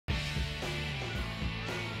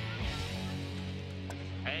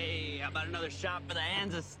about another shot for the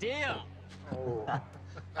hands of steel? Oh.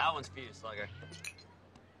 That one's for you, Slugger.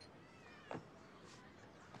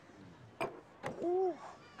 Ooh.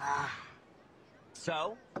 Ah.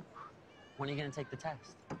 So, when are you gonna take the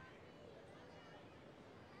test?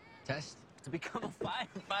 Test? To become a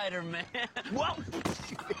firefighter, man. Whoa!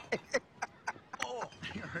 Oh,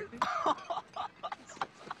 you hurt me?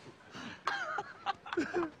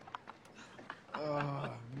 Oh,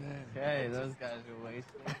 man. Hey, those guys are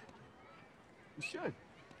wasted. You should.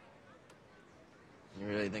 You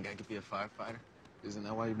really think I could be a firefighter? Isn't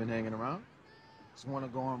that why you've been hanging around? Just want to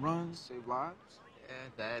go on runs, save lives? Yeah,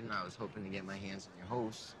 that, and I was hoping to get my hands on your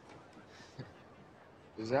hose.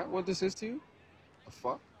 Is that what this is to you? A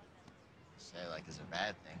fuck? Say it like it's a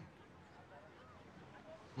bad thing.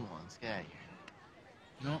 Come on, let's get out of here.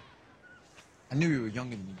 You know, I knew you were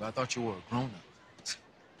younger than me, but I thought you were a grown-up.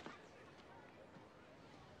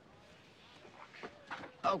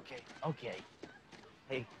 Okay.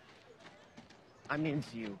 Hey, I'm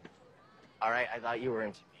into you. All right, I thought you were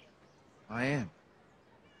into me. I am.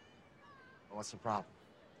 Well, what's the problem?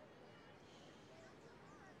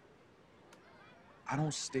 I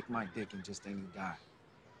don't stick my dick in just any guy.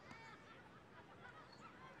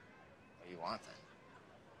 What do you want then?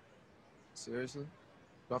 Seriously? Do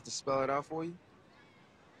I have to spell it out for you?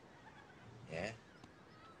 Yeah?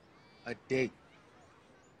 A date.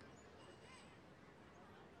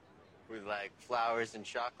 With like flowers and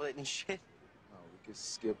chocolate and shit? No, we could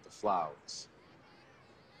skip the flowers.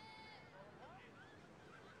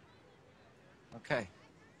 Okay.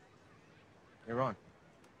 You're on.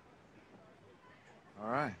 All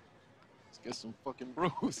right. Let's get some fucking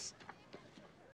brews.